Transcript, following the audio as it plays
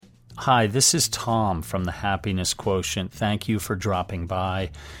Hi, this is Thom from the Happiness Quotient. Thank you for dropping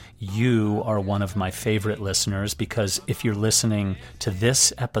by. You are one of my favorite listeners because if you're listening to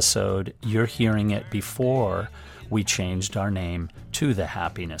this episode, you're hearing it before we changed our name to the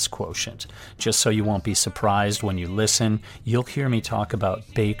Happiness Quotient. Just so you won't be surprised when you listen, you'll hear me talk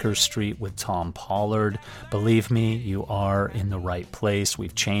about Baker Street with Thom Pollard. Believe me, you are in the right place.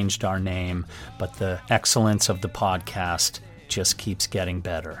 We've changed our name, but the excellence of the podcast just keeps getting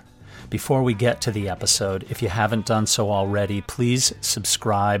better. Before we get to the episode, if you haven't done so already, please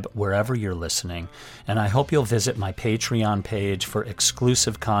subscribe wherever you're listening. And I hope you'll visit my Patreon page for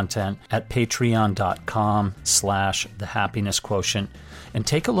exclusive content at patreon.com/thehappinessquotient. And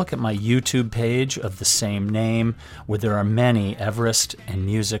take a look at my YouTube page of the same name, where there are many Everest and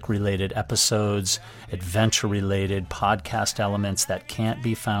music-related episodes, adventure-related podcast elements that can't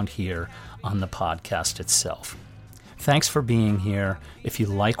be found here on the podcast itself. Thanks for being here. If you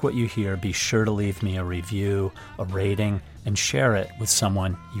like what you hear, be sure to leave me a review, a rating, and share it with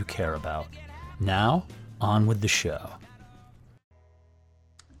someone you care about. Now, on with the show.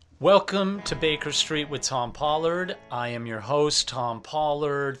 Welcome to Baker Street with Thom Pollard. I am your host, Thom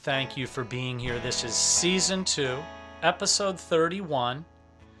Pollard. Thank you for being here. This is Season 2, Episode 31,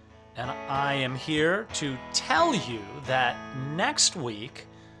 and I am here to tell you that next week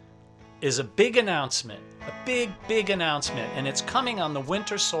is a big announcement. A big announcement, and it's coming on the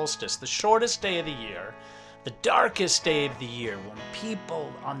winter solstice, the shortest day of the year, the darkest day of the year, when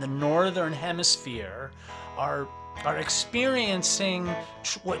people on the northern hemisphere are experiencing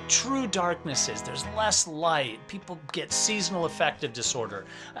what true darkness is. There's less light. People get seasonal affective disorder.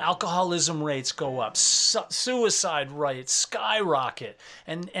 Alcoholism rates go up. Suicide rates skyrocket.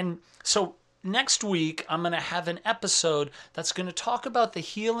 And so next week, I'm going to have an episode that's going to talk about the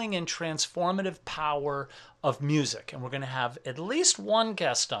healing and transformative power of music. And we're going to have at least one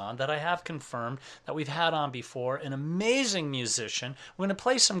guest on that I have confirmed that we've had on before, an amazing musician. We're going to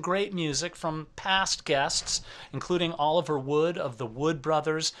play some great music from past guests, including Oliver Wood of the Wood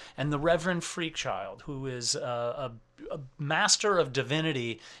Brothers and the Reverend Freakchild, who is a master of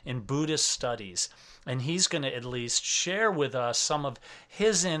divinity in Buddhist studies. And he's going to at least share with us some of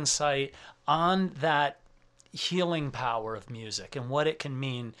his insight on that healing power of music and what it can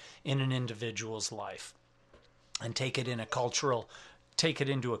mean in an individual's life, and take it into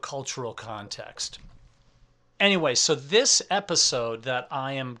a cultural context. Anyway, so this episode that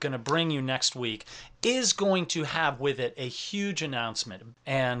I am going to bring you next week is going to have with it a huge announcement.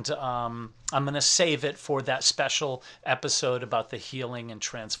 And I'm going to save it for that special episode about the healing and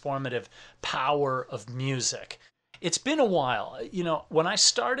transformative power of music. It's been a while. You know, when I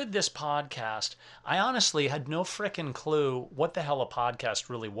started this podcast, I honestly had no frickin' clue what the hell a podcast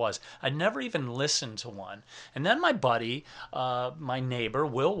really was. I'd never even listened to one. And then my buddy, my neighbor,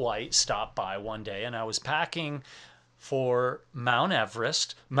 Will White, stopped by one day, and I was packing for Mount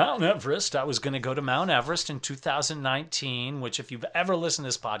Everest. I was going to go to Mount Everest in 2019, which if you've ever listened to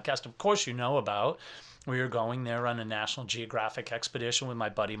this podcast, of course you know about. We were going there on a National Geographic expedition with my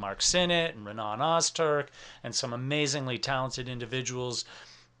buddy Mark Sinnott and Renan Ozturk and some amazingly talented individuals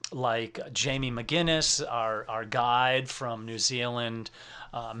like Jamie McGuinness, our guide from New Zealand,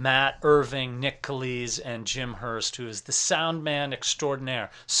 Matt Irving, Nick Calise, and Jim Hurst, who is the sound man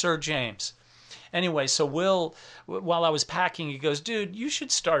extraordinaire, Sir James. Anyway, so Will, while I was packing, he goes, "Dude, you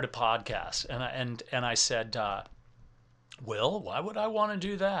should start a podcast." And I said, "Will, why would I want to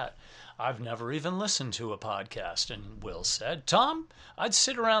do that? I've never even listened to a podcast." And Will said, "Thom, I'd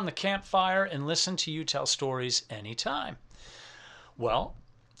sit around the campfire and listen to you tell stories anytime." Well,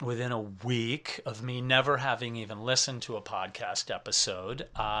 within a week of me never having even listened to a podcast episode,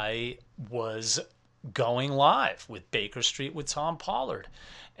 I was going live with Baker Street with Thom Pollard.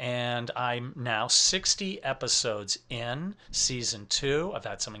 And I'm now 60 episodes in Season 2. I've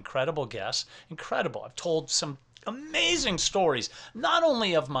had some incredible guests. Incredible. I've told some amazing stories, not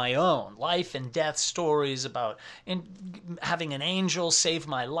only of my own life and death stories about having an angel save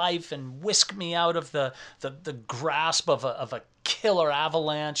my life and whisk me out of the grasp of a killer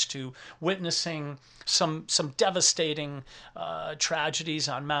avalanche, to witnessing some devastating tragedies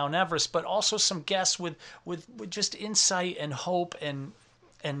on Mount Everest, but also some guests with just insight and hope and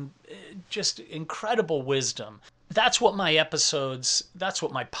just incredible wisdom. That's what my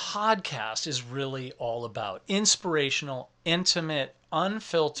podcast is really all about. Inspirational, intimate,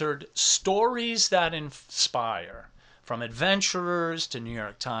 unfiltered stories that inspire. From adventurers to New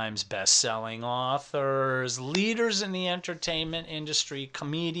York Times best-selling authors, leaders in the entertainment industry,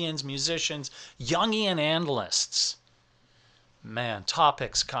 comedians, musicians, Jungian analysts. Man,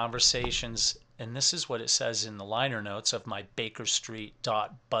 topics, conversations, and this is what it says in the liner notes of my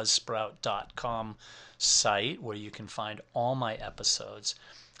bakerstreet.buzzsprout.com site, where you can find all my episodes.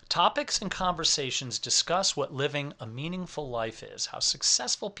 Topics and conversations discuss what living a meaningful life is, how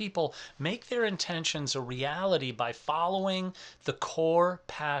successful people make their intentions a reality by following the core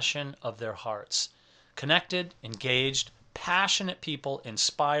passion of their hearts. Connected, engaged, passionate people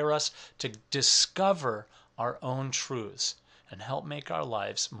inspire us to discover our own truths and help make our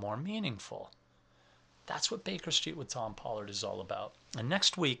lives more meaningful. That's what Baker Street with Thom Pollard is all about. And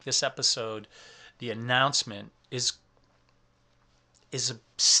next week, this episode, the announcement is a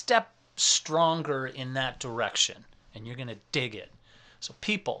step stronger in that direction, and you're going to dig it. So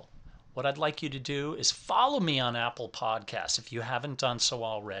people, what I'd like you to do is follow me on Apple Podcasts if you haven't done so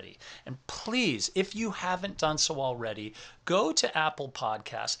already. And please, if you haven't done so already, go to Apple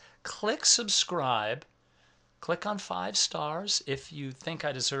Podcasts, click subscribe, click on 5 stars if you think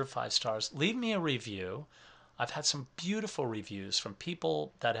I deserve 5 stars. Leave me a review. I've had some beautiful reviews from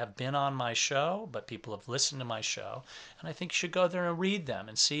people that have been on my show, but people have listened to my show, and I think you should go there and read them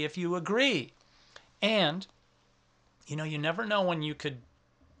and see if you agree. And, you know, you never know when you could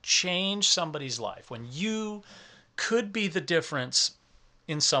change somebody's life, when you could be the difference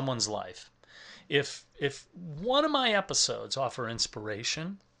in someone's life. If one of my episodes offer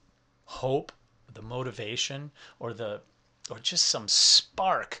inspiration, hope, the motivation, or just some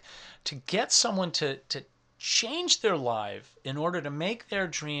spark to get someone to change their life in order to make their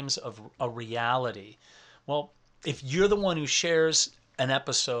dreams of a reality. Well, if you're the one who shares an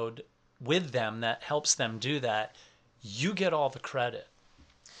episode with them that helps them do that, you get all the credit.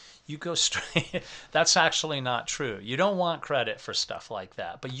 You go straight. That's actually not true. You don't want credit for stuff like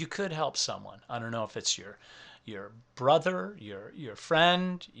that, but you could help someone. I don't know if it's your brother, your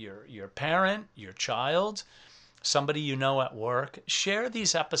friend, your parent, your child, somebody you know at work. Share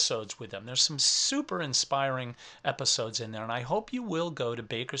these episodes with them. There's some super inspiring episodes in there, and I hope you will go to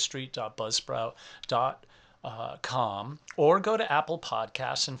bakerstreet.buzzsprout.com or go to Apple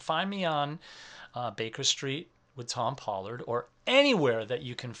Podcasts and find me on Baker Street with Thom Pollard or anywhere that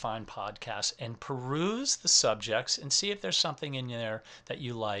you can find podcasts, and peruse the subjects and see if there's something in there that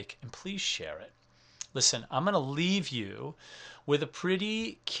you like, and please share it. Listen, I'm going to leave you with a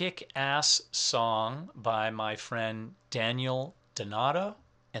pretty kick-ass song by my friend Daniel Donato.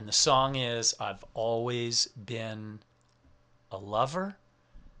 And the song is I've Always Been a Lover.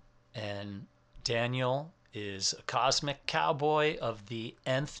 And Daniel is a cosmic cowboy of the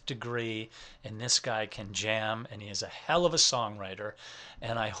nth degree, and this guy can jam, and he is a hell of a songwriter.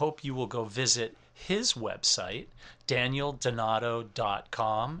 And I hope you will go visit his website,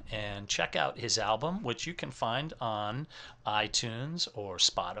 danieldonato.com, and check out his album, which you can find on iTunes or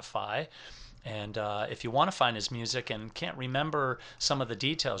Spotify. And if you want to find his music and can't remember some of the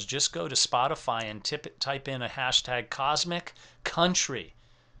details, just go to Spotify and type in a hashtag Cosmic Country.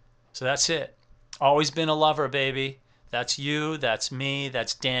 So that's it. Always been a lover, baby. That's you, that's me,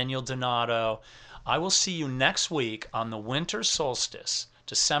 that's Daniel Donato. I will see you next week on the winter solstice,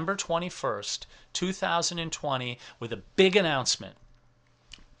 December 21st, 2020, with a big announcement.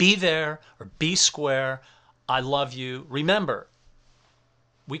 Be there or be square. I love you. Remember,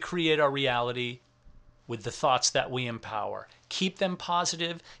 we create our reality with the thoughts that we empower. Keep them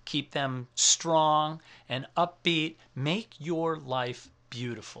positive, keep them strong and upbeat. Make your life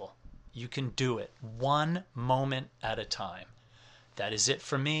beautiful. You can do it one moment at a time. That is it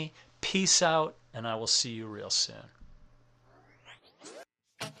for me. Peace out, and I will see you real soon.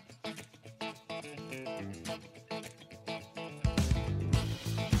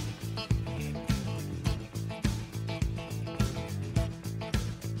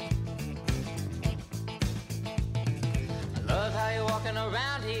 Love how you're walking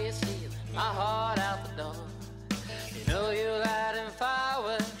around here, stealing my heart out the door. You know you're lighting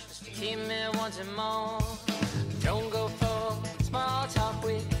fireworks just to keep me wanting more. Don't go for small talk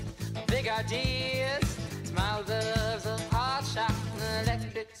with big ideas. Smile love's a hard shot, an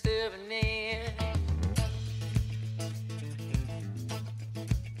electric souvenir.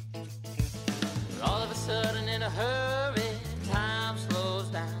 All of a sudden in a hurry, time slows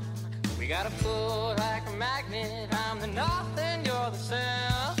down. We gotta pull like a magnet. I'm the north and you're the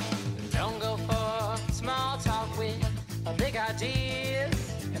south. Don't go for small talk with big ideas.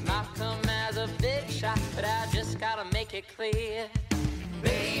 It might come as a big shot, but I just gotta make it clear.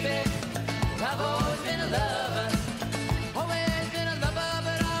 Baby, I've always been a lover. Always been a lover,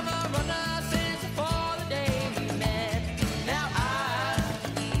 but I'm a runner since before the day we met. Now I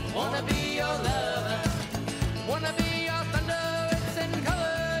wanna be your lover. Wanna be your thunder, it's in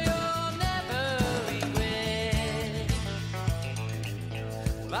color you'll never regret.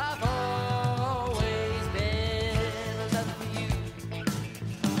 I've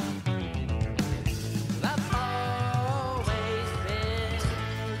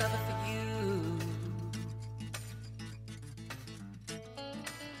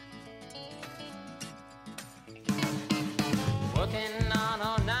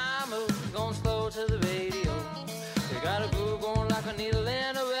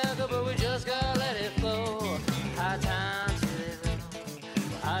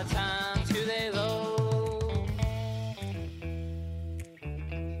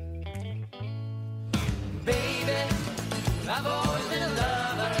I've always been a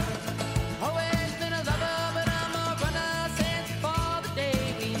lover, always been a lover, but I'm a runner since before the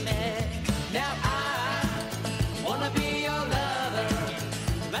day we met. Now I wanna be your lover,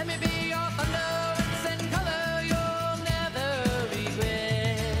 let me be your thunder, rinse and color you'll never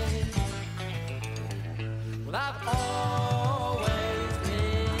regret. Well, I've always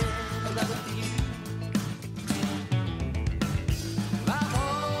been a lover for you. I've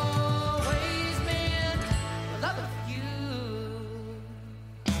always been a lover for you.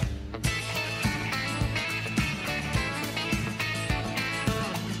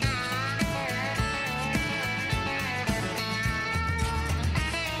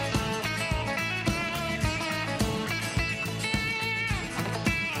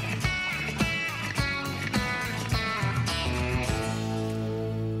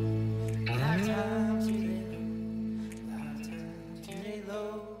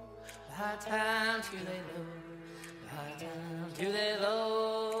 High times you lay low, high times you lay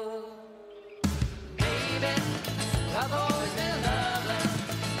low. Baby, I've always been a lover,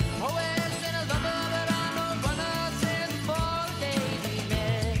 always been a lover, but I'm a runner since before the day we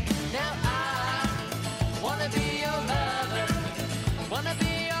met. Now I wanna be your lover, wanna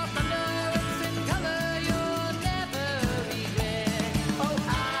be your thunder, rinse and color you'll never regret. Oh,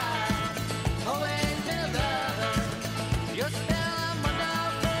 I've always been a lover, your spell I'm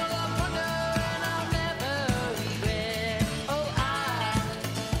wonderful, I'm wonder, and I'll never regret. Oh,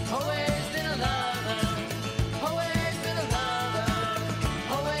 I've always been a lover, always been a lover,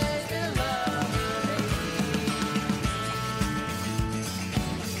 always been a lover, baby.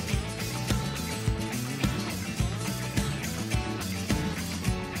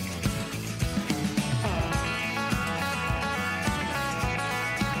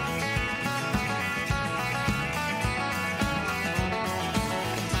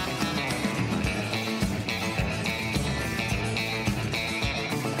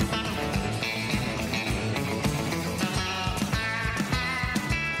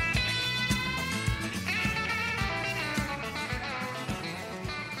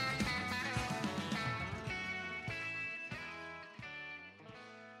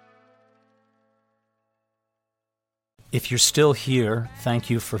 If you're still here, thank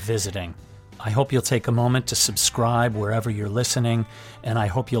you for visiting. I hope you'll take a moment to subscribe wherever you're listening, and I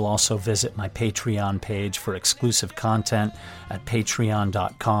hope you'll also visit my Patreon page for exclusive content at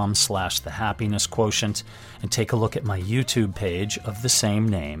patreon.com/thehappinessquotient, and take a look at my YouTube page of the same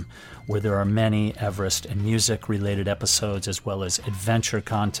name, where there are many Everest and music-related episodes, as well as adventure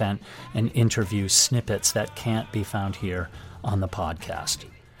content and interview snippets that can't be found here on the podcast.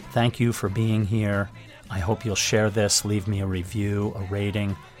 Thank you for being here. I hope you'll share this, leave me a review, a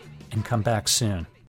rating, and come back soon.